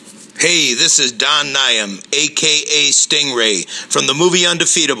Hey, this is Don Nyam, a.k.a. Stingray, from the movie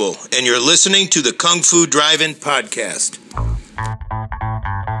Undefeatable, and you're listening to the Kung Fu Drive-In Podcast.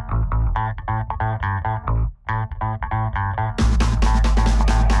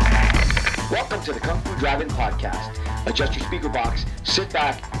 Welcome to the Kung Fu Drive-In Podcast. Adjust your speaker box, sit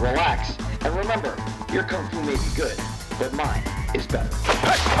back, relax, and remember, your Kung Fu may be good, but mine is better.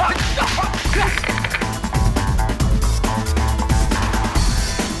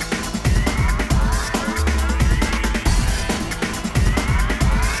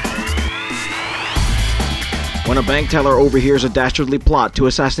 When a bank teller overhears a dastardly plot to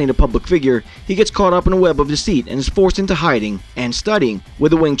assassinate a public figure, he gets caught up in a web of deceit and is forced into hiding and studying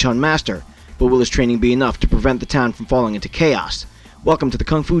with a Wing Chun master. But will his training be enough to prevent the town from falling into chaos? Welcome to the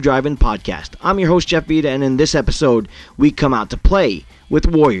Kung Fu Drive-In Podcast. I'm your host, Jeff Vita, and in this episode, we come out to play with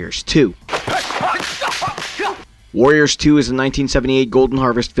Warriors 2. Warriors 2 is a 1978 Golden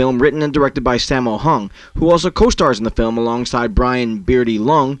Harvest film written and directed by Sammo Hung, who also co-stars in the film alongside Brian Beardy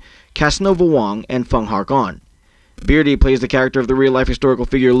Lung, Casanova Wong, and Fung Hark-on. Beardy plays the character of the real-life historical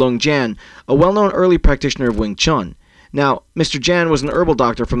figure Lung Jan, a well-known early practitioner of Wing Chun. Now, Mr. Jan was an herbal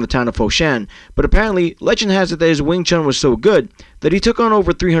doctor from the town of Foshan, but apparently legend has it that his Wing Chun was so good that he took on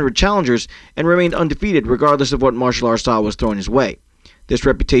over 300 challengers and remained undefeated regardless of what martial arts style was thrown his way. This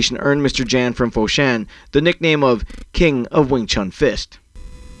reputation earned Mr. Jan from Foshan the nickname of King of Wing Chun Fist.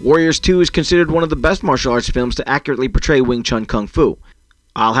 Warriors 2 is considered one of the best martial arts films to accurately portray Wing Chun Kung Fu.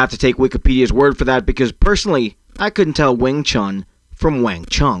 I'll have to take Wikipedia's word for that because personally, I couldn't tell Wing Chun from Wang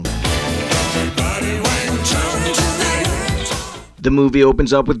Chung. The movie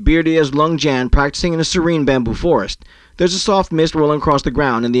opens up with Beardy as Lung Jan practicing in a serene bamboo forest. There's a soft mist rolling across the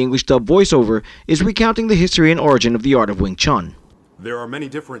ground and the English dub voiceover is recounting the history and origin of the art of Wing Chun. There are many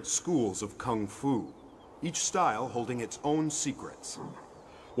different schools of Kung Fu, each style holding its own secrets.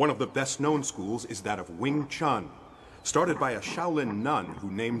 One of the best-known schools is that of Wing Chun, started by a Shaolin nun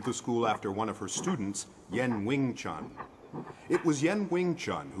who named the school after one of her students, Yen Wing Chun. It was Yen Wing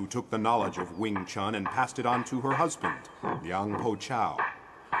Chun who took the knowledge of Wing Chun and passed it on to her husband, Liang Po Chao.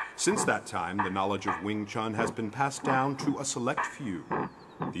 Since that time, the knowledge of Wing Chun has been passed down to a select few.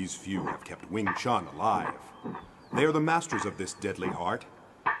 These few have kept Wing Chun alive. They are the masters of this deadly art.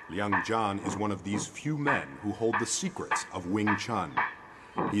 Liang Jan is one of these few men who hold the secrets of Wing Chun.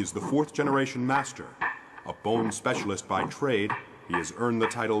 He is the fourth-generation master. A bone specialist by trade, he has earned the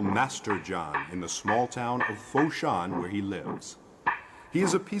title Master Jan in the small town of Foshan where he lives. He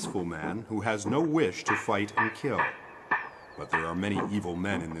is a peaceful man who has no wish to fight and kill. But there are many evil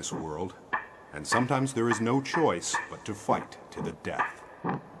men in this world, and sometimes there is no choice but to fight to the death.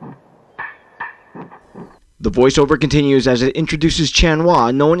 The voiceover continues as it introduces Chan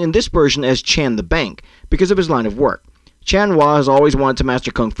Hua, known in this version as Chan the Bank, because of his line of work. Chan Hua has always wanted to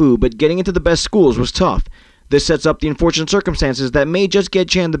master Kung Fu, but getting into the best schools was tough. This sets up the unfortunate circumstances that may just get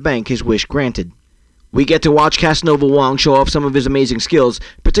Chan the Bank his wish granted. We get to watch Casanova Wong show off some of his amazing skills,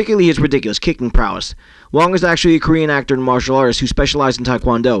 particularly his ridiculous kicking prowess. Wong is actually a Korean actor and martial artist who specialized in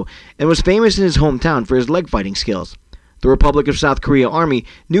Taekwondo, and was famous in his hometown for his leg fighting skills. The Republic of South Korea Army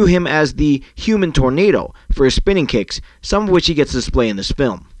knew him as the Human Tornado for his spinning kicks, some of which he gets to display in this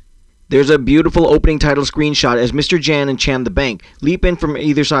film. There's a beautiful opening title screenshot as Mr. Jan and Chan the Bank leap in from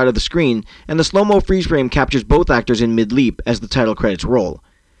either side of the screen, and the slow-mo freeze frame captures both actors in mid-leap as the title credits roll.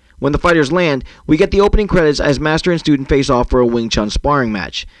 When the fighters land, we get the opening credits as master and student face off for a Wing Chun sparring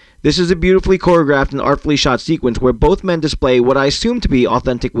match. This is a beautifully choreographed and artfully shot sequence where both men display what I assume to be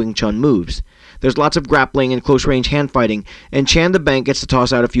authentic Wing Chun moves. There's lots of grappling and close-range hand fighting, and Chan the Bank gets to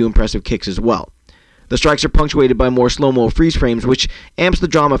toss out a few impressive kicks as well. The strikes are punctuated by more slow-mo freeze frames, which amps the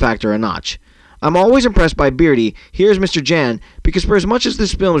drama factor a notch. I'm always impressed by Beardy, here's Mr. Jan, because for as much as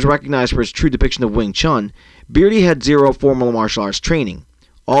this film is recognized for its true depiction of Wing Chun, Beardy had zero formal martial arts training.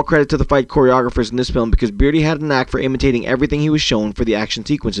 All credit to the fight choreographers in this film because Beardy had a knack for imitating everything he was shown for the action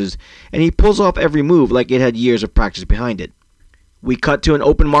sequences, and he pulls off every move like it had years of practice behind it. We cut to an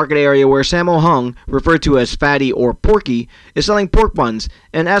open market area where Sammo Hung, referred to as Fatty or Porky, is selling pork buns,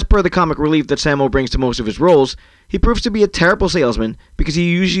 and as per the comic relief that Sammo brings to most of his roles, he proves to be a terrible salesman because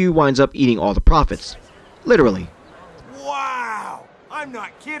he usually winds up eating all the profits. Literally. Wow! I'm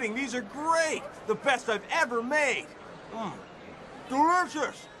not kidding, these are great! The best I've ever made!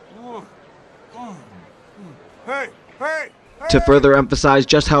 Delicious! Hey! To further emphasize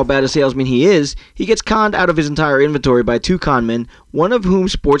just how bad a salesman he is, he gets conned out of his entire inventory by two conmen, one of whom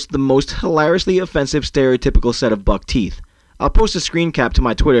sports the most hilariously offensive stereotypical set of buck teeth. I'll post a screen cap to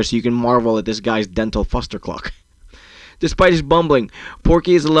my Twitter so you can marvel at this guy's dental fustercluck. Despite his bumbling,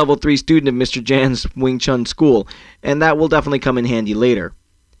 Porky is a level 3 student of Mr. Jan's Wing Chun school, and that will definitely come in handy later.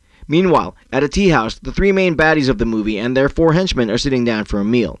 Meanwhile, at a tea house, the three main baddies of the movie and their four henchmen are sitting down for a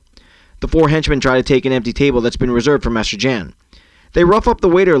meal. The four henchmen try to take an empty table that's been reserved for Master Jan. They rough up the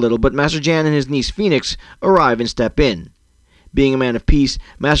waiter a little, but Master Jan and his niece Phoenix arrive and step in. Being a man of peace,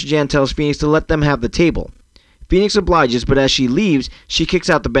 Master Jan tells Phoenix to let them have the table. Phoenix obliges, but as she leaves, she kicks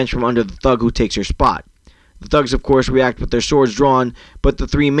out the bench from under the thug who takes her spot. The thugs, of course, react with their swords drawn, but the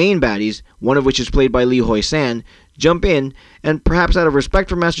three main baddies, one of which is played by Lee Hoi-san, jump in, and perhaps out of respect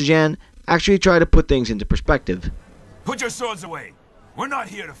for Master Jan, actually try to put things into perspective. Put your swords away. We're not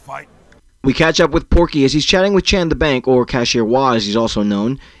here to fight. We catch up with Porky as he's chatting with Chan the Bank, or Cashier Wah as he's also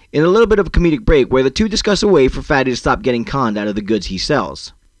known, in a little bit of a comedic break where the two discuss a way for Fatty to stop getting conned out of the goods he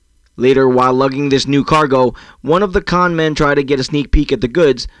sells. Later, while lugging this new cargo, one of the con men try to get a sneak peek at the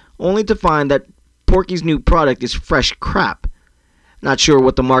goods, only to find that Porky's new product is fresh crap. Not sure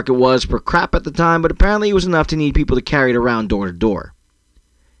what the market was for crap at the time, but apparently it was enough to need people to carry it around door to door.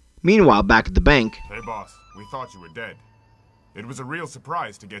 Meanwhile, back at the bank, Hey boss, we thought you were dead. It was a real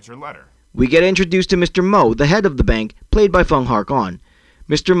surprise to get your letter. we get introduced to Mr. Mo, the head of the bank, played by Fung Hark-on.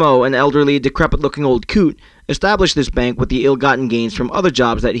 Mr. Mo, an elderly, decrepit-looking old coot, established this bank with the ill-gotten gains from other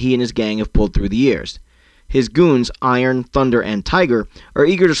jobs that he and his gang have pulled through the years. His goons, Iron, Thunder, and Tiger, are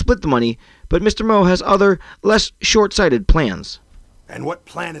eager to split the money, but Mr. Mo has other, less short-sighted plans. And what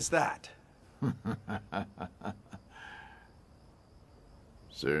plan is that?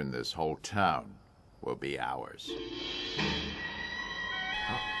 Soon this whole town will be ours.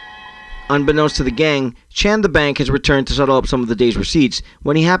 Unbeknownst to the gang, Chan the Bank has returned to settle up some of the day's receipts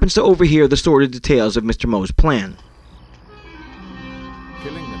when he happens to overhear the sordid details of Mr. Mo's plan.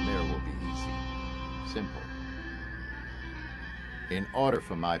 Killing the mayor will be easy. Simple. In order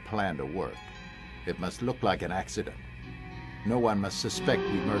for my plan to work, it must look like an accident. No one must suspect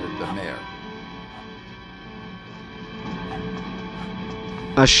we murdered the mayor.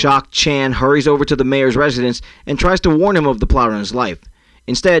 A shocked Chan hurries over to the mayor's residence and tries to warn him of the plot on his life.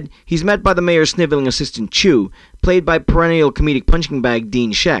 Instead, he's met by the mayor's sniveling assistant Chu, played by perennial comedic punching bag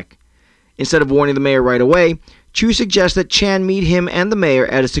Dean Sheck. Instead of warning the mayor right away, Chu suggests that Chan meet him and the mayor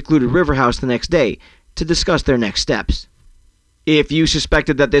at a secluded river house the next day to discuss their next steps. If you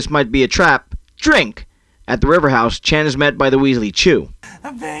suspected that this might be a trap, drink! At the river house, Chan is met by the Weasley Chu.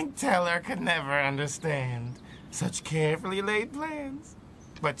 A bank teller could never understand such carefully laid plans.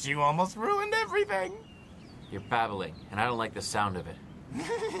 But you almost ruined everything. You're babbling, and I don't like the sound of it.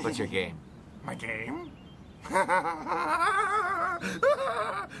 What's your game? My game?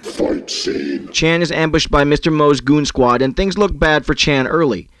 Chan is ambushed by Mr. Mo's goon squad, and things look bad for Chan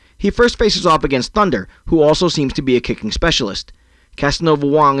early. He first faces off against Thunder, who also seems to be a kicking specialist. Casanova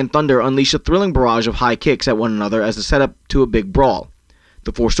Wong and Thunder unleash a thrilling barrage of high kicks at one another as a setup to a big brawl.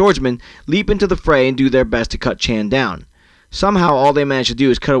 The four swordsmen leap into the fray and do their best to cut Chan down. Somehow all they manage to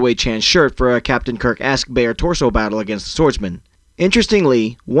do is cut away Chan's shirt for a Captain Kirk-esque bare torso battle against the swordsman.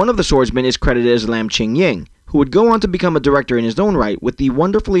 Interestingly, one of the swordsmen is credited as Lam Ching Ying, who would go on to become a director in his own right with the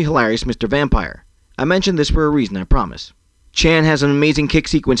wonderfully hilarious Mr. Vampire. I mentioned this for a reason, I promise. Chan has an amazing kick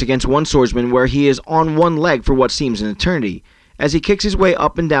sequence against one swordsman where he is on one leg for what seems an eternity, as he kicks his way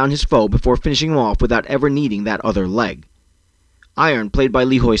up and down his foe before finishing him off without ever needing that other leg. Iron, played by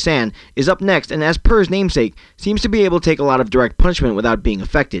Lee Hoi-san, is up next and as per his namesake, seems to be able to take a lot of direct punishment without being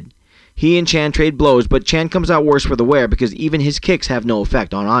affected. He and Chan trade blows, but Chan comes out worse for the wear because even his kicks have no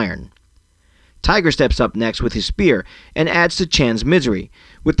effect on Iron. Tiger steps up next with his spear and adds to Chan's misery.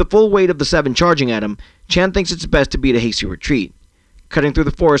 With the full weight of the seven charging at him, Chan thinks it's best to beat a hasty retreat. Cutting through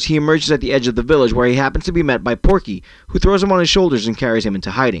the forest, he emerges at the edge of the village where he happens to be met by Porky, who throws him on his shoulders and carries him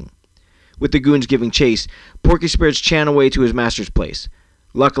into hiding. With the goons giving chase, Porky spirits Chan away to his master's place.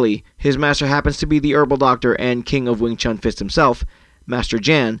 Luckily, his master happens to be the herbal doctor and king of Wing Chun Fist himself, Master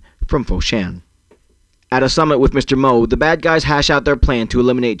Jan from Foshan. At a summit with Mr. Mo, the bad guys hash out their plan to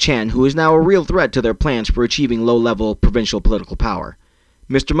eliminate Chan, who is now a real threat to their plans for achieving low-level provincial political power.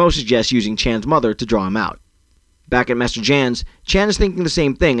 Mr. Mo suggests using Chan's mother to draw him out. Back at Master Jan's, Chan is thinking the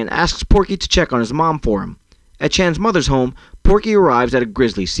same thing and asks Porky to check on his mom for him. At Chan's mother's home, Porky arrives at a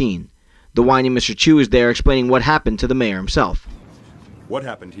grisly scene. The whiny Mr. Chu is there explaining what happened to the mayor himself. What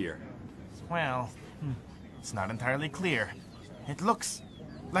happened here? Well, it's not entirely clear. It looks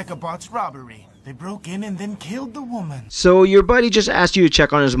like a botched robbery. They broke in and then killed the woman. So your buddy just asked you to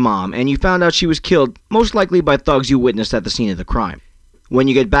check on his mom, and you found out she was killed, most likely by thugs you witnessed at the scene of the crime. When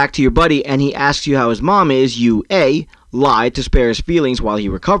you get back to your buddy and he asks you how his mom is, you A. lie to spare his feelings while he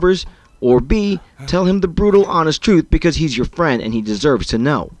recovers, or B. tell him the brutal, honest truth because he's your friend and he deserves to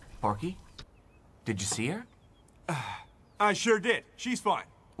know. Porky? Did you see her? I sure did. She's fine.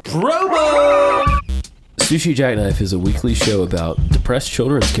 Sushi Jackknife is a weekly show about depressed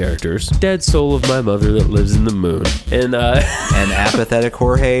children's characters, dead soul of my mother that lives in the moon, and and apathetic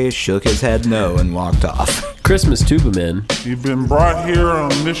Jorge shook his head no and walked off. Christmas Tuba Man. You've been brought here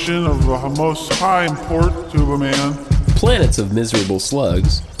on a mission of the most high import, Tuba Man. Planets of miserable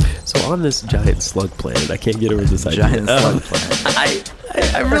slugs. So on this giant slug planet, I can't get over this idea. Giant slug planet.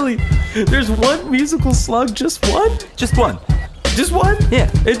 I really... There's one musical slug, just one? Just one. Just one?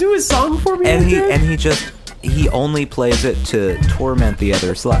 Yeah. And do his song for me. And he only plays it to torment the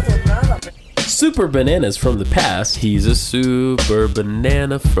other slugs. Super Bananas from the past. He's a super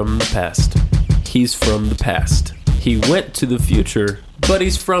banana from the past. He's from the past. He went to the future, but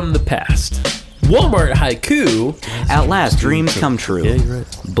he's from the past. Walmart haiku. At last, dreams come true. Yeah, you're right.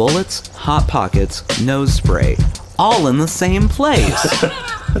 Bullets, Hot Pockets, nose spray. All in the same place.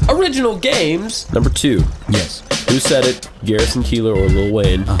 Original games. Number 2. Yes. Who said it? Garrison Keillor or Lil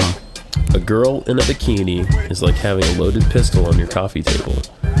Wayne? Uh-huh. A girl in a bikini is like having a loaded pistol on your coffee table.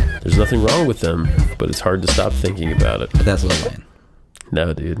 There's nothing wrong with them, but it's hard to stop thinking about it. That's Lil Wayne.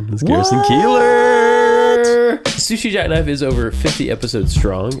 No, dude. It's Garrison Keillor. Sushi Jackknife is over 50 episodes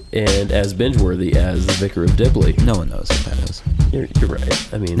strong and as binge-worthy as The Vicar of Dibley. No one knows what that is. You're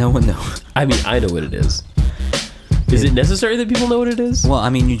right. I mean... No one knows. I mean, I know what it is. Is it necessary that people know what it is? Well, I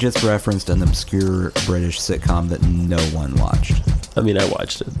mean, you just referenced an obscure British sitcom that no one watched. I mean, I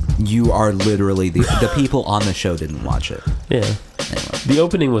watched it. You are literally... The people on the show didn't watch it. Yeah. Anyway. The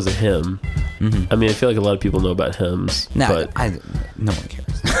opening was a hymn. Mm-hmm. I mean, I feel like a lot of people know about hymns. No, but... no one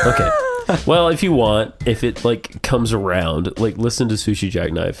cares. Okay. Well, if you want, if it like comes around, like listen to Sushi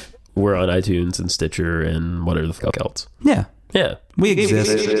Jackknife. We're on iTunes and Stitcher and whatever the fuck else. Yeah. Yeah. We exist.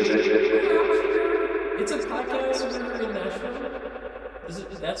 It's a podcast in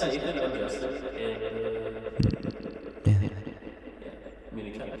Nashville. That's Nathan and Justin.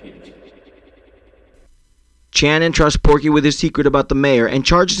 Chan entrusts Porky with his secret about the mayor and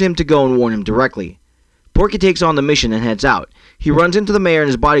charges him to go and warn him directly. Porky takes on the mission and heads out. He runs into the mayor and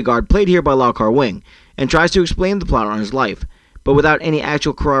his bodyguard, played here by Lau Kar-Wing, and tries to explain the plot on his life. But without any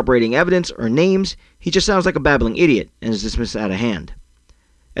actual corroborating evidence or names, he just sounds like a babbling idiot and is dismissed out of hand.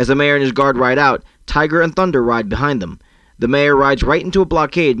 As the mayor and his guard ride out, Tiger and Thunder ride behind them. The mayor rides right into a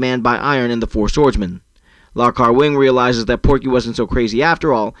blockade manned by Iron and the 4 swordsmen. Lau Kar-Wing realizes that Porky wasn't so crazy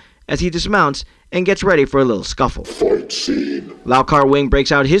after all, as he dismounts and gets ready for a little scuffle. Fight scene. Lau Kar-Wing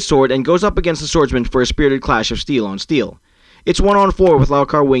breaks out his sword and goes up against the swordsman for a spirited clash of steel on steel. It's 1-on-4 with Lau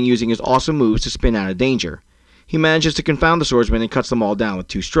Kar-Wing using his awesome moves to spin out of danger. He manages to confound the swordsman and cuts them all down with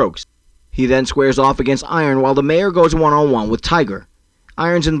 2 strokes. He then squares off against Iron while the mayor goes 1-on-1 with Tiger.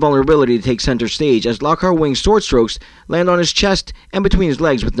 Iron's invulnerability takes center stage as Lau Kar-Wing's sword strokes land on his chest and between his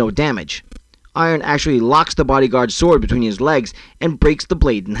legs with no damage. Iron actually locks the bodyguard's sword between his legs and breaks the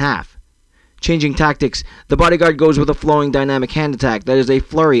blade in half. Changing tactics, the bodyguard goes with a flowing dynamic hand attack that is a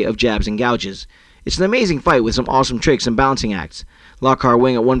flurry of jabs and gouges. It's an amazing fight with some awesome tricks and balancing acts. Lau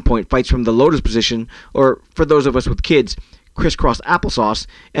Kar-Wing at one point fights from the lotus position, or for those of us with kids, crisscross applesauce,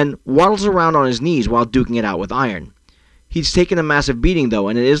 and waddles around on his knees while duking it out with Iron. He's taken a massive beating though,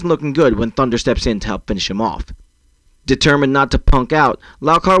 and it isn't looking good when Thunder steps in to help finish him off. Determined not to punk out,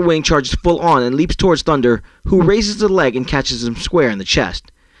 Lau Kar-Wing charges full on and leaps towards Thunder, who raises the leg and catches him square in the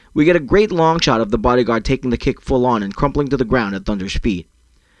chest. We get a great long shot of the bodyguard taking the kick full on and crumpling to the ground at Thunder's feet.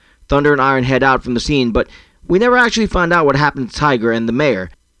 Thunder and Iron head out from the scene, but we never actually find out what happened to Tiger and the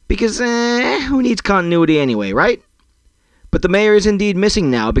mayor, because who needs continuity anyway, right? But the mayor is indeed missing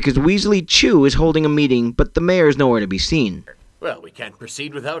now because Weasley Chew is holding a meeting, but the mayor is nowhere to be seen. Well, we can't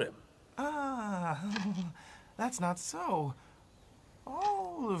proceed without him. That's not so.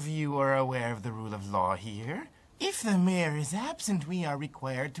 All of you are aware of the rule of law here. If the mayor is absent, we are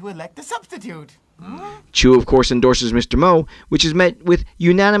required to elect a substitute. Chew, of course, endorses Mr. Mo, which is met with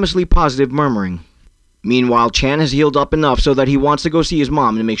unanimously positive murmuring. Meanwhile, Chan has healed up enough so that he wants to go see his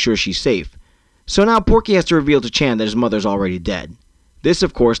mom and make sure she's safe. So now Porky has to reveal to Chan that his mother's already dead. This,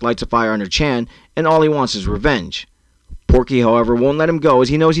 of course, lights a fire under Chan, and all he wants is revenge. Porky, however, won't let him go as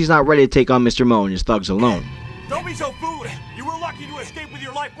he knows he's not ready to take on Mr. Mo and his thugs alone. Don't be so foolish! You were lucky to escape with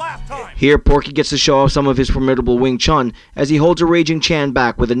your life last time! Here, Porky gets to show off some of his formidable Wing Chun as he holds a raging Chan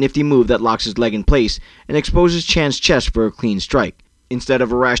back with a nifty move that locks his leg in place and exposes Chan's chest for a clean strike. Instead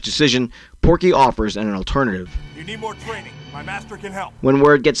of a rash decision, Porky offers an alternative. You need more training. My master can help. When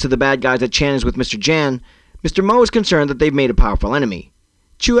word gets to the bad guys that Chan is with Mr. Jan, Mr. Mo is concerned that they've made a powerful enemy.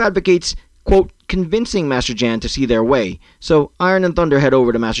 Chew advocates, quote, convincing Master Jan to see their way, so Iron and Thunder head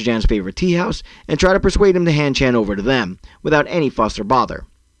over to Master Jan's favorite tea house and try to persuade him to hand Chan over to them, without any fuss or bother.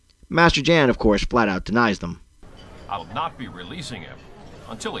 Master Jan, of course, flat out denies them. I'll not be releasing him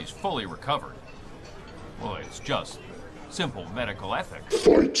until he's fully recovered. Well, it's just simple medical ethics.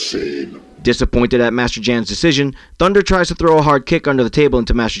 Fight scene. Disappointed at Master Jan's decision, Thunder tries to throw a hard kick under the table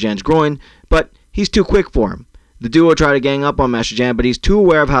into Master Jan's groin, but he's too quick for him. The duo try to gang up on Master Jan, but he's too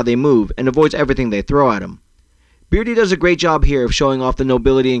aware of how they move and avoids everything they throw at him. Beardy does a great job here of showing off the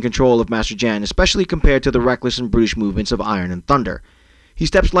nobility and control of Master Jan, especially compared to the reckless and brutish movements of Iron and Thunder. He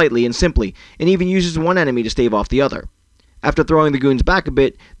steps lightly and simply, and even uses one enemy to stave off the other. After throwing the goons back a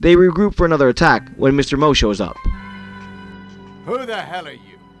bit, they regroup for another attack when Mr. Mo shows up. Who the hell are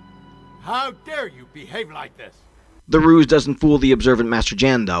you? How dare you behave like this? The ruse doesn't fool the observant Master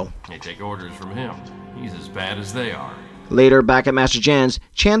Jan, though. They take orders from him. He's as bad as they are. Later, back at Master Jan's,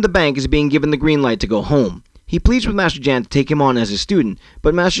 Chan the Bank is being given the green light to go home. He pleads with Master Jan to take him on as his student,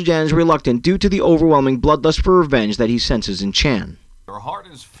 but Master Jan is reluctant due to the overwhelming bloodlust for revenge that he senses in Chan. Your heart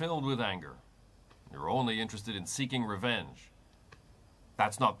is filled with anger. You're only interested in seeking revenge.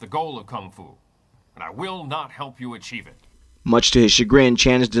 That's not the goal of Kung Fu, and I will not help you achieve it. Much to his chagrin,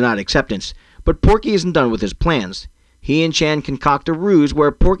 Chan is denied acceptance, but Porky isn't done with his plans. He and Chan concoct a ruse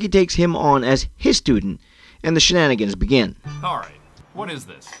where Porky takes him on as his student, and the shenanigans begin. All right, what is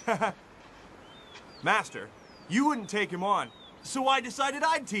this? Master, you wouldn't take him on, so I decided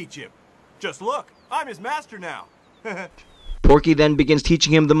I'd teach him. Just look, I'm his master now. Porky then begins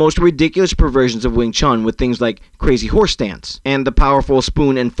teaching him the most ridiculous perversions of Wing Chun with things like crazy horse stance and the powerful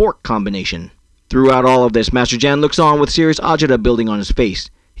spoon and fork combination. Throughout all of this, Master Jan looks on with serious agita building on his face.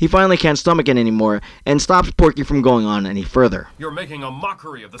 He finally can't stomach it anymore and stops Porky from going on any further. You're making a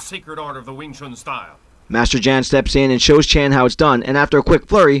mockery of the sacred art of the Wing Chun style. Master Jan steps in and shows Chan how it's done, and after a quick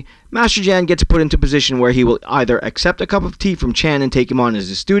flurry, Master Jan gets put into a position where he will either accept a cup of tea from Chan and take him on as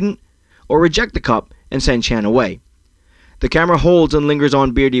his student, or reject the cup and send Chan away. The camera holds and lingers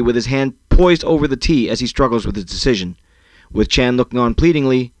on Beardy with his hand poised over the tea as he struggles with his decision. With Chan looking on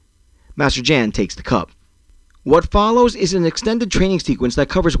pleadingly, Master Jan takes the cup. What follows is an extended training sequence that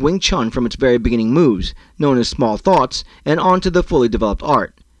covers Wing Chun from its very beginning moves, known as small thoughts, and on to the fully developed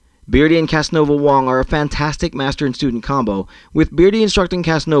art. Beardy and Casanova Wong are a fantastic master and student combo, with Beardy instructing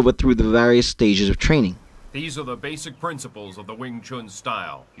Casanova through the various stages of training. These are the basic principles of the Wing Chun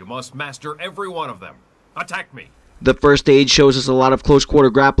style. You must master every one of them. Attack me! The first stage shows us a lot of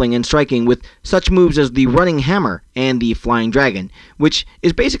close-quarter grappling and striking with such moves as the running hammer and the flying dragon, which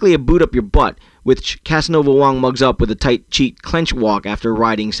is basically a boot up your butt, which Casanova Wong mugs up with a tight cheek clench walk after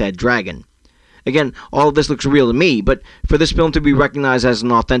riding said dragon. Again, all of this looks real to me, but for this film to be recognized as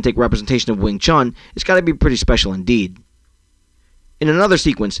an authentic representation of Wing Chun, it's got to be pretty special indeed. In another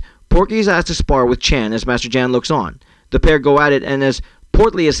sequence, Porky is asked to spar with Chan as Master Jan looks on. The pair go at it, and as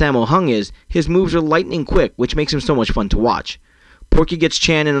portly as Sammo Hung is, his moves are lightning quick, which makes him so much fun to watch. Porky gets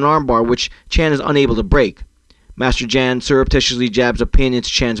Chan in an armbar, which Chan is unable to break. Master Jan surreptitiously jabs a pin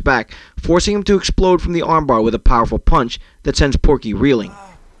into Chan's back, forcing him to explode from the armbar with a powerful punch that sends Porky reeling.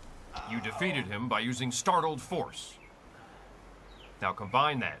 You defeated him by using startled force. Now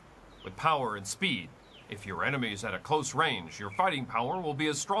combine that with power and speed. If your enemy is at a close range, your fighting power will be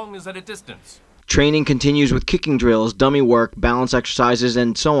as strong as at a distance. Training continues with kicking drills, dummy work, balance exercises,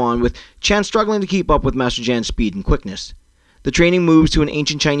 and so on, with Chan struggling to keep up with Master Jan's speed and quickness. The training moves to an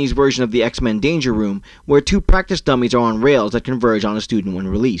ancient Chinese version of the X-Men Danger Room, where two practice dummies are on rails that converge on a student when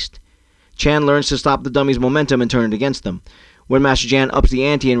released. Chan learns to stop the dummies' momentum and turn it against them. When Master Jan ups the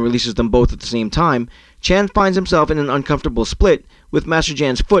ante and releases them both at the same time, Chan finds himself in an uncomfortable split with Master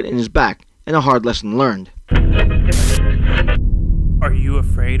Jan's foot in his back, and a hard lesson learned. Are you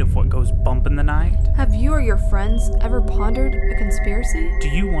afraid of what goes bump in the night? Have you or your friends ever pondered a conspiracy? Do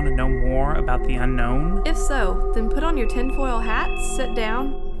you want to know more about the unknown? If so, then put on your tinfoil hat, sit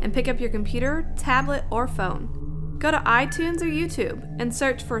down, and pick up your computer, tablet, or phone. Go to iTunes or YouTube and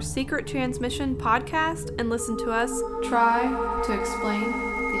search for Secret Transmission Podcast and listen to us try to explain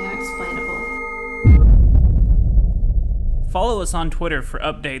the unexplainable. Follow us on Twitter for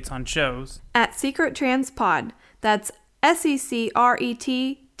updates on shows. At Secret Trans Pod. That's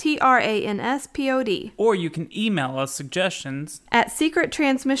SecretTranspod. Or you can email us suggestions at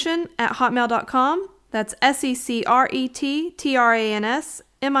secrettransmission@hotmail.com. That's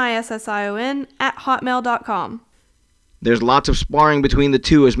SecretTransmission@hotmail.com. There's lots of sparring between the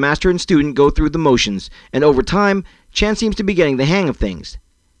two as master and student go through the motions, and over time, Chan seems to be getting the hang of things.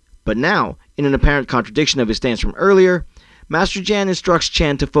 But now, in an apparent contradiction of his stance from earlier, Master Jan instructs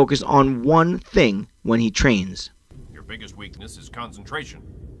Chan to focus on one thing when he trains. Your biggest weakness is concentration.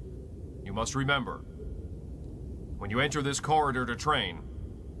 You must remember, when you enter this corridor to train,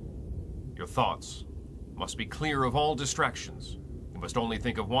 your thoughts must be clear of all distractions. You must only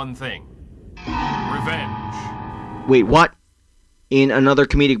think of one thing: revenge. Wait, what? In another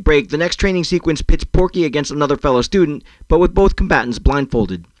comedic break, the next training sequence pits Porky against another fellow student, but with both combatants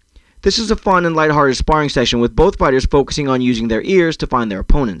blindfolded. This is a fun and lighthearted sparring session with both fighters focusing on using their ears to find their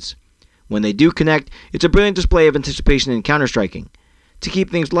opponents. When they do connect, it's a brilliant display of anticipation and counter-striking. To keep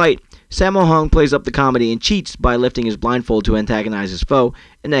things light, Sammo Hung plays up the comedy and cheats by lifting his blindfold to antagonize his foe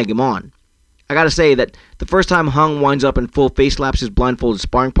and egg him on. I gotta say that the first time Hung winds up and full face slaps his blindfolded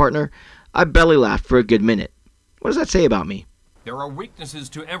sparring partner, I belly laughed for a good minute. What does that say about me? There are weaknesses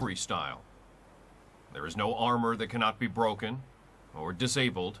to every style. There is no armor that cannot be broken or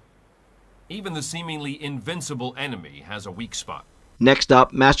disabled. Even the seemingly invincible enemy has a weak spot. Next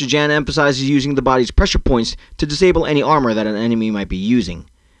up, Master Jan emphasizes using the body's pressure points to disable any armor that an enemy might be using.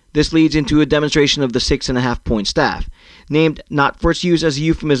 This leads into a demonstration of the 6.5-point staff, named not for its use as a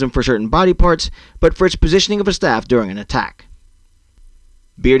euphemism for certain body parts, but for its positioning of a staff during an attack.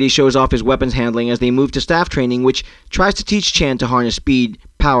 Beardy shows off his weapons handling as they move to staff training, which tries to teach Chan to harness speed,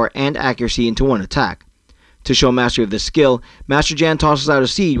 power, and accuracy into one attack. To show mastery of this skill, Master Jan tosses out a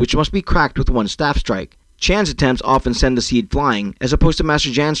seed which must be cracked with one staff strike. Chan's attempts often send the seed flying, as opposed to Master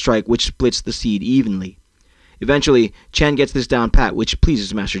Jan's strike which splits the seed evenly. Eventually, Chan gets this down pat, which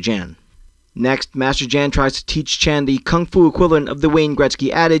pleases Master Jan. Next, Master Jan tries to teach Chan the kung fu equivalent of the Wayne Gretzky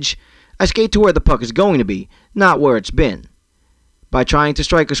adage, "I skate to where the puck is going to be, not where it's been." By trying to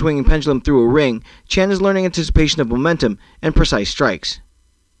strike a swinging pendulum through a ring, Chan is learning anticipation of momentum and precise strikes.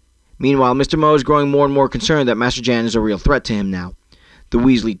 Meanwhile, Mr. Mo is growing more and more concerned that Master Jan is a real threat to him now. The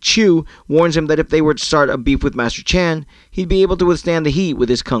Weasley Chew warns him that if they were to start a beef with Master Chan, he'd be able to withstand the heat with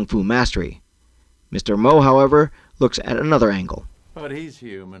his kung fu mastery. Mr. Mo, however, looks at another angle. But he's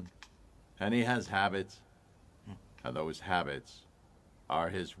human, and he has habits, and those habits are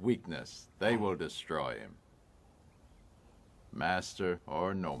his weakness. They will destroy him. Master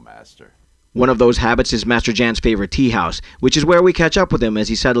or no master. One of those habits is Master Jan's favorite tea house, which is where we catch up with him as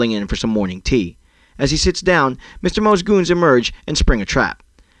he's settling in for some morning tea. As he sits down, Mr. Mo's goons emerge and spring a trap.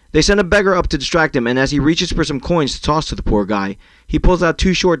 They send a beggar up to distract him, and as he reaches for some coins to toss to the poor guy, he pulls out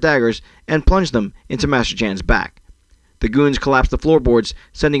 2 short daggers and plunges them into Master Jan's back. The goons collapse the floorboards,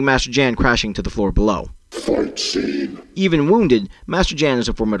 sending Master Jan crashing to the floor below. Fight scene. Even wounded, Master Jan is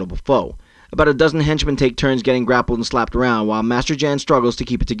a formidable foe. About a dozen henchmen take turns getting grappled and slapped around, while Master Jan struggles to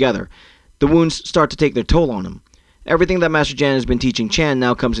keep it together. The wounds start to take their toll on him. Everything that Master Jan has been teaching Chan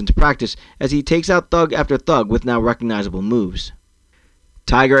now comes into practice as he takes out thug after thug with now recognizable moves.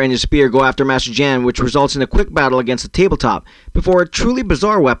 Tiger and his spear go after Master Jan, which results in a quick battle against the tabletop before a truly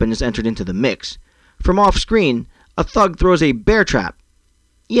bizarre weapon is entered into the mix. From off-screen, a thug throws a bear trap.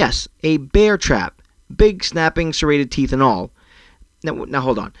 Yes, a bear trap. Big, snapping, serrated teeth and all. Now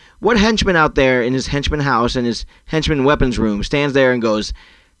hold on. What henchman out there in his henchman house and his henchman weapons room stands there and goes,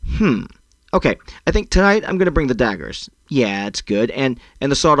 okay, I think tonight I'm going to bring the daggers. Yeah, it's good. And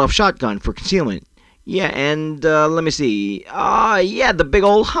the sawed-off shotgun for concealment. Yeah, and let me see. Yeah, the big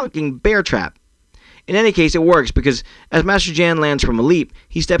old honking bear trap. In any case, it works because as Master Jan lands from a leap,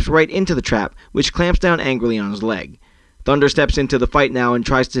 he steps right into the trap, which clamps down angrily on his leg. Thunder steps into the fight now and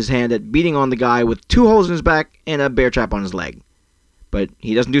tries his hand at beating on the guy with 2 holes in his back and a bear trap on his leg. But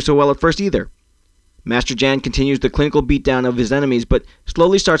he doesn't do so well at first either. Master Jan continues the clinical beatdown of his enemies, but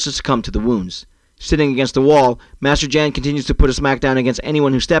slowly starts to succumb to the wounds. Sitting against the wall, Master Jan continues to put a smackdown against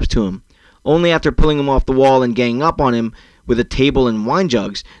anyone who steps to him. Only after pulling him off the wall and ganging up on him with a table and wine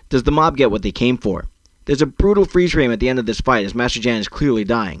jugs does the mob get what they came for. There's a brutal freeze frame at the end of this fight as Master Jan is clearly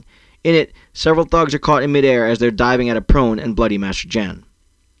dying. In it, several thugs are caught in midair as they're diving at a prone and bloody Master Jan.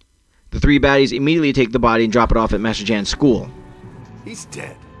 The 3 baddies immediately take the body and drop it off at Master Jan's school. He's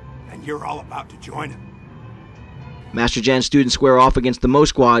dead, and you're all about to join him. Master Jan's students square off against the Mo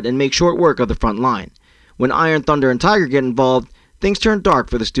Squad and make short work of the front line. When Iron Thunder and Tiger get involved, things turn dark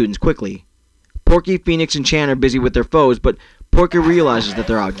for the students quickly. Porky, Phoenix, and Chan are busy with their foes, but Porky realizes that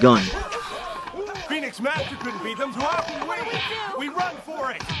they're outgunned. Phoenix Master couldn't beat them, so how can we? We run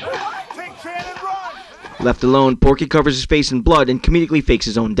for it! Take Chan and run! Left alone, Porky covers his face in blood and comedically fakes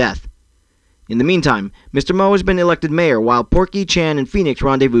his own death. In the meantime, Mr. Mo has been elected mayor, while Porky, Chan, and Phoenix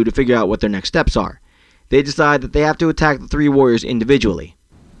rendezvous to figure out what their next steps are. They decide that they have to attack the 3 warriors individually.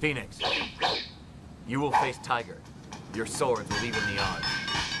 Phoenix, you will face Tiger. Your swords will even the odds.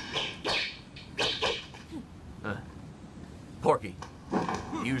 Porky,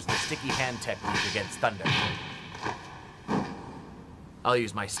 use the sticky hand technique against Thunder. I'll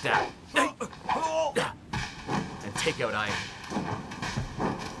use my staff and take out Iron.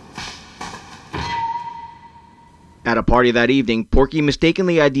 At a party that evening, Porky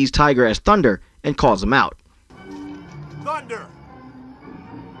mistakenly IDs Tiger as Thunder and calls him out. Thunder!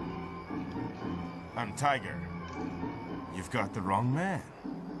 I'm Tiger. You've got the wrong man.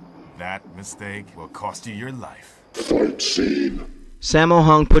 That mistake will cost you your life. Fight scene. Sammo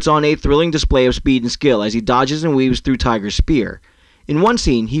Hung puts on a thrilling display of speed and skill as he dodges and weaves through Tiger's spear. In one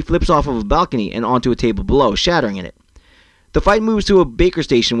scene, he flips off of a balcony and onto a table below, shattering in it. The fight moves to a baker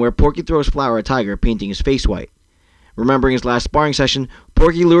station where Porky throws flour at Tiger, painting his face white. Remembering his last sparring session,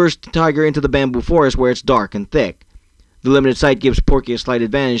 Porky lures Tiger into the bamboo forest where it's dark and thick. The limited sight gives Porky a slight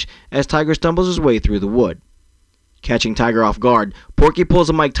advantage as Tiger stumbles his way through the wood. Catching Tiger off guard, Porky pulls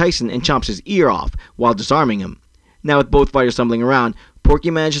a Mike Tyson and chomps his ear off while disarming him. Now with both fighters stumbling around, Porky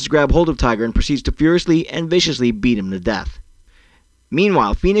manages to grab hold of Tiger and proceeds to furiously and viciously beat him to death.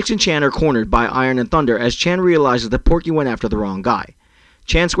 Meanwhile, Phoenix and Chan are cornered by Iron and Thunder as Chan realizes that Porky went after the wrong guy.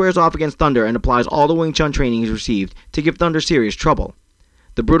 Chan squares off against Thunder and applies all the Wing Chun training he's received to give Thunder serious trouble.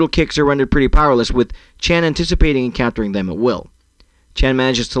 The brutal kicks are rendered pretty powerless, with Chan anticipating and countering them at will. Chan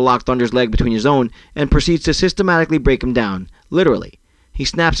manages to lock Thunder's leg between his own and proceeds to systematically break him down, literally. He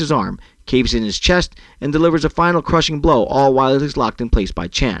snaps his arm, caves in his chest, and delivers a final crushing blow, all while it is locked in place by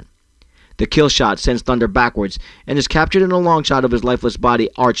Chan. The kill shot sends Thunder backwards and is captured in a long shot of his lifeless body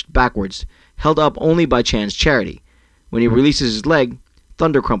arched backwards, held up only by Chan's charity. When he releases his leg,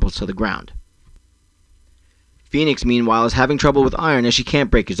 Thunder crumples to the ground. Phoenix, meanwhile, is having trouble with Iron as she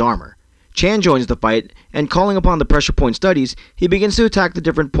can't break his armor. Chan joins the fight, and calling upon the pressure point studies, he begins to attack the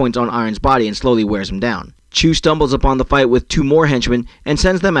different points on Iron's body and slowly wears him down. Chu stumbles upon the fight with two more henchmen and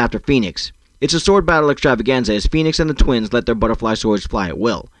sends them after Phoenix. It's a sword battle extravaganza as Phoenix and the twins let their butterfly swords fly at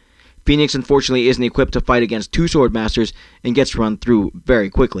will. Phoenix unfortunately isn't equipped to fight against two sword masters and gets run through very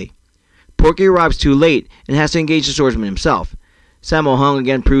quickly. Porky arrives too late and has to engage the swordsman himself. Sammo Hung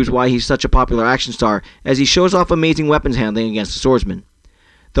again proves why he's such a popular action star as he shows off amazing weapons handling against the swordsman.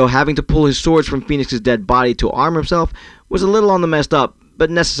 Though having to pull his swords from Phoenix's dead body to arm himself was a little on the messed up but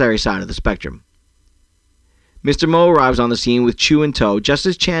necessary side of the spectrum. Mr. Mo arrives on the scene with Chu in tow just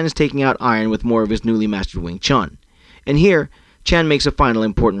as Chan is taking out Iron with more of his newly mastered Wing Chun. And here, Chan makes a final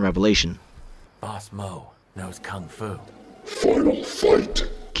important revelation. Boss Mo knows Kung Fu. Final fight.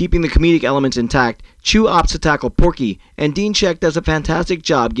 Keeping the comedic elements intact, Chu opts to tackle Porky, and Dean Check does a fantastic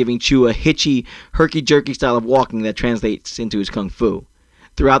job giving Chu a hitchy, herky-jerky style of walking that translates into his Kung Fu.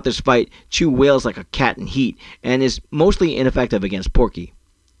 Throughout this fight, Chu wails like a cat in heat, and is mostly ineffective against Porky.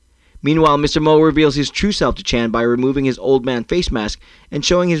 Meanwhile, Mr. Mo reveals his true self to Chan by removing his old man face mask and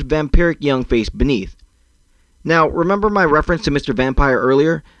showing his vampiric young face beneath. Now, remember my reference to Mr. Vampire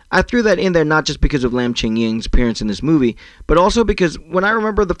earlier? I threw that in there not just because of Lam Ching Ying's appearance in this movie, but also because when I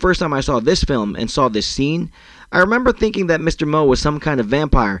remember the first time I saw this film and saw this scene, I remember thinking that Mr. Mo was some kind of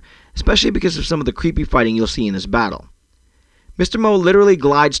vampire, especially because of some of the creepy fighting you'll see in this battle. Mr. Mo literally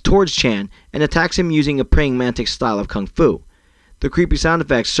glides towards Chan and attacks him using a praying mantis style of Kung Fu. The creepy sound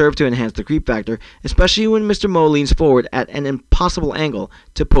effects serve to enhance the creep factor, especially when Mr. Mo leans forward at an impossible angle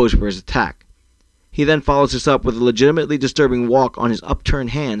to pose for his attack. He then follows this up with a legitimately disturbing walk on his upturned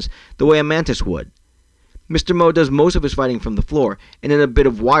hands the way a mantis would. Mr. Mo does most of his fighting from the floor, and in a bit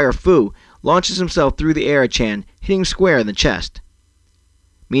of wire fu, launches himself through the air at Chan, hitting him square in the chest.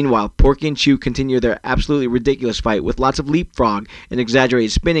 Meanwhile, Porky and Chu continue their absolutely ridiculous fight with lots of leapfrog and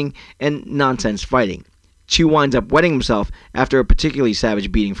exaggerated spinning and nonsense fighting. Chu winds up wetting himself after a particularly savage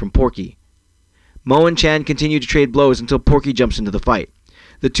beating from Porky. Mo and Chan continue to trade blows until Porky jumps into the fight.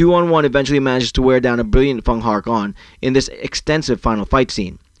 The 2-on-1 eventually manages to wear down a brilliant Fung Hark On in this extensive final fight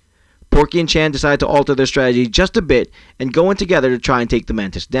scene. Porky and Chan decide to alter their strategy just a bit and go in together to try and take the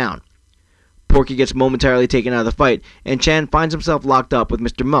mantis down. Porky gets momentarily taken out of the fight, and Chan finds himself locked up with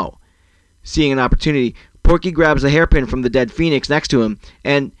Mr. Mo. Seeing an opportunity, Porky grabs the hairpin from the dead Phoenix next to him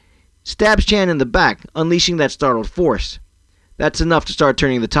and stabs Chan in the back, unleashing that startled force. That's enough to start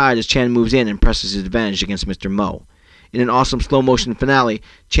turning the tide as Chan moves in and presses his advantage against Mr. Mo. In an awesome slow-motion finale,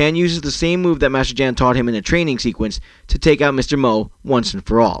 Chan uses the same move that Master Jan taught him in a training sequence to take out Mr. Mo once and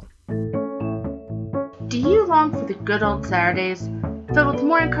for all. Do you long for the good old Saturdays, filled with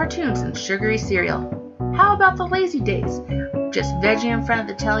morning cartoons and sugary cereal? How about the lazy days, just vegging in front of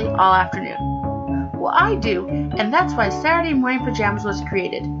the telly all afternoon? Well, I do, and that's why Saturday Morning Pajamas was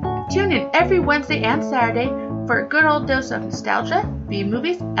created. Tune in every Wednesday and Saturday for a good old dose of nostalgia,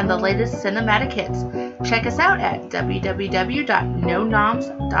 B-movies, and the latest cinematic hits. Check us out at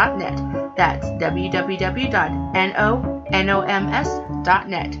www.nonoms.net. That's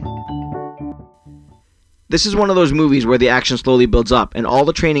www.nonoms.net. This is one of those movies where the action slowly builds up and all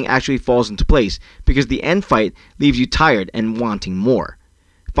the training actually falls into place because the end fight leaves you tired and wanting more.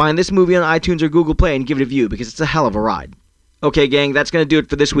 Find this movie on iTunes or Google Play and give it a view because it's a hell of a ride. Okay, gang, that's going to do it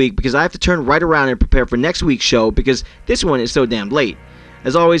for this week because I have to turn right around and prepare for next week's show because this one is so damn late.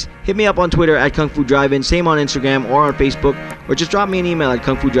 As always, hit me up on Twitter at Kung Fu Drive-In, same on Instagram or on Facebook, or just drop me an email at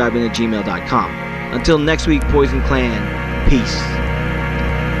kungfudrivein@gmail.com. Until next week, Poison Clan, peace.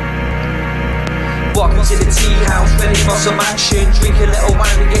 Welcome to the tea house, ready for some action. Drink a little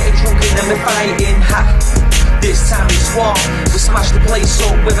wine, we're getting drunk and then we're fighting. Ha! This time it's war. We smash the place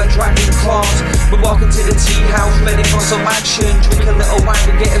up with our dragon claws. We're walking to the tea house, ready for some action. Drink a little wine,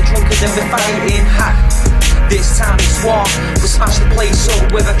 we're getting drunk and then we're fighting. Ha! This time it's war. We smash the place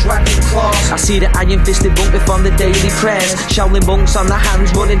up with our dragon claws. I see the iron-fisted monk from the daily prayers. Shaolin monks on their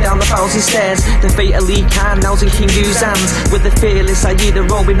hands running down the 1,000 stairs. The fate of Li Khan now's in King Yu's hands. With the fearless Aida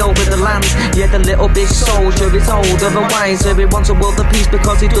roaming over the land. Yeah, the little big soldier is older and wiser. He wants a world of peace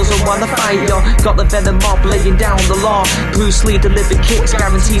because he doesn't want to fight, yo. Got the venom mob laying down the law. Bruce Lee delivered kicks,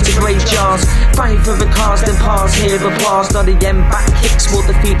 guaranteed to graze jaws. Fight for the cause, then pause, hear applause. Not the end back kicks will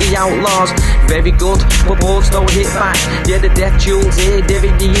defeat the outlaws. Very good, but balls don't hit back. Yeah, the death jewels here,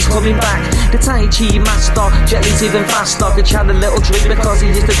 David Yi's coming back. The Tai Chi master, Jet Li's even faster. Could chat a little drink because he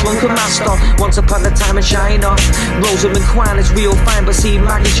is the drunken master. Once upon a time in China, Rosamund Kwan is real fine, but see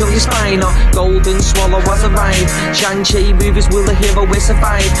Maggie Chung is finer. Golden Swallow has arrived. Shang-Chi movies, will the hero will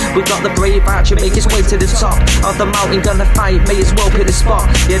survive? We got the brave archer make his way to the top of the mountain, gonna fight, may as well pick the spot.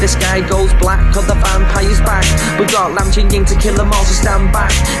 Yeah, the sky goes black, cause the vampire's back. We got Lam Ching Ying to kill them all, so stand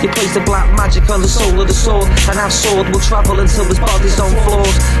back. You place the black magic on the soul of the sword, and our sword will travel until his body's on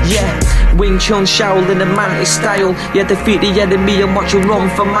floors. Yeah, Wing Chun, Shaolin and Mantis style. Yeah, defeat the enemy and watch him run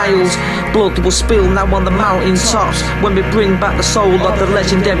for miles. Blood will spill now on the mountain tops when we bring back the soul of the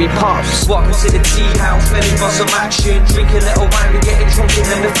legendary Pops. Welcome to the tea house, ready for some action. Drink a little wine, we're getting drunk and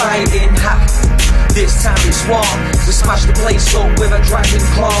then we're fighting. Ha! This time it's war. We smash the place up with our dragon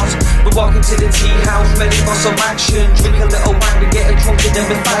claws. We're walking to the tea house, ready for some action. Drink a little wine, we're getting drunk and then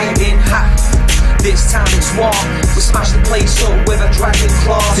we're fighting. Ha! This time it's war. We smash the place up with our dragon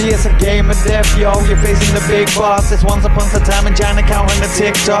claws. See, it's a game of death, yo. You're facing the big boss. It's once upon a time in China, counting the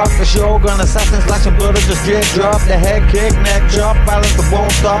tick-tock. The Shogun assassin slashing blood of just drip drop. The head kick, neck chop, violence that won't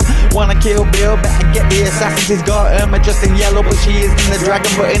stop. Wanna kill Bill, better get the assassins. He's got Irma just in yellow, but she isn't the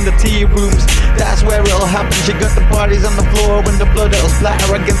dragon, but in the tea rooms. That's where it'll happen. She got the bodies on the floor when the blood it'll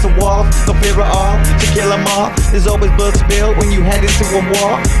splatter against the wall. No fear at all to kill them all. There's always blood spilled when you head into a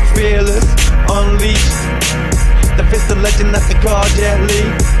war. Fearless, unleashed. The fist of legend that they call Jet Li.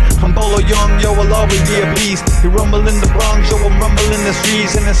 I'm Bolo Young, yo, will always be a beast. You rumble in the Bronx, yo, will rumble in the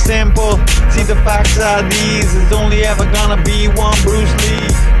streets. And it's simple, see the facts are these. There's only ever gonna be one Bruce Lee.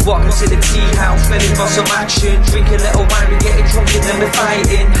 Welcome to the tea house, ready for some action. Drink a little wine, we're getting drunk and then we're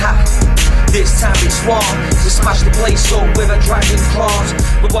fighting. Ha! This time it's war. We smash the place up with our dragon claws.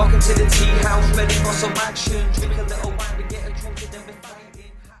 We're walking to the tea house, ready for some action. Drink